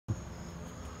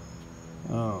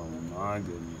my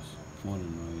goodness. What a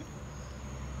night.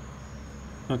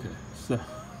 Okay, so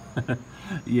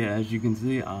yeah, as you can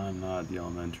see, I'm not at the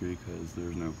elementary because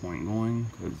there's no point in going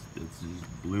because it's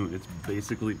just bloom. It's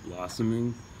basically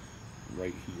blossoming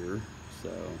right here,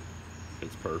 so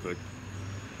it's perfect.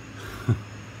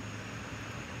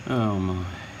 Oh my.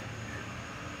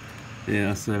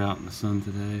 Yeah, I sat out in the sun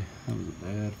today. That was a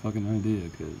bad fucking idea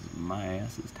because my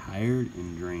ass is tired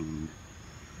and drained.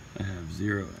 I have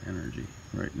zero energy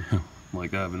right now.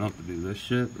 Like, I've been up to do this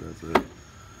shit, but that's it.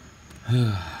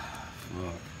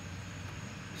 Fuck.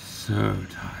 So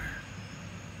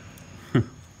tired.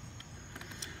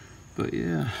 But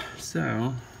yeah,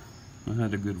 so I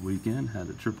had a good weekend. Had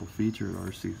a triple feature at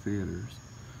RC Theaters.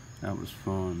 That was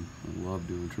fun. I love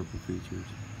doing triple features.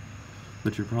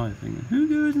 But you're probably thinking, who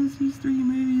goes and sees 3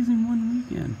 movies in one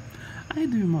weekend? I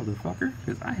do, motherfucker,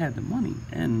 because I had the money,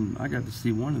 and I got to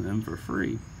see one of them for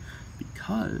free.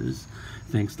 Because,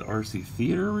 thanks to RC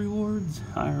Theater Rewards,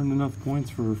 I earned enough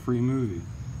points for a free movie.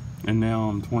 And now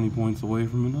I'm 20 points away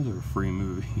from another free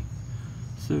movie.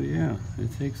 So yeah,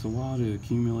 it takes a while to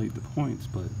accumulate the points,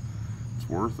 but it's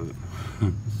worth it.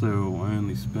 So I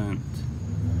only spent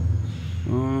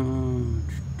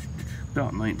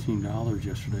about $19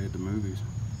 yesterday at the movies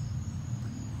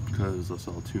because I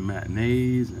saw 2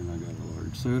 matinees and I got a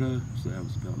large soda, so that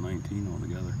was about 19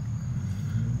 altogether.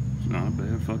 It's not a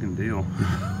bad fucking deal.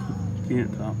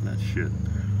 Can't top that shit.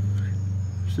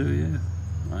 So yeah,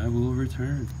 I will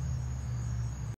return.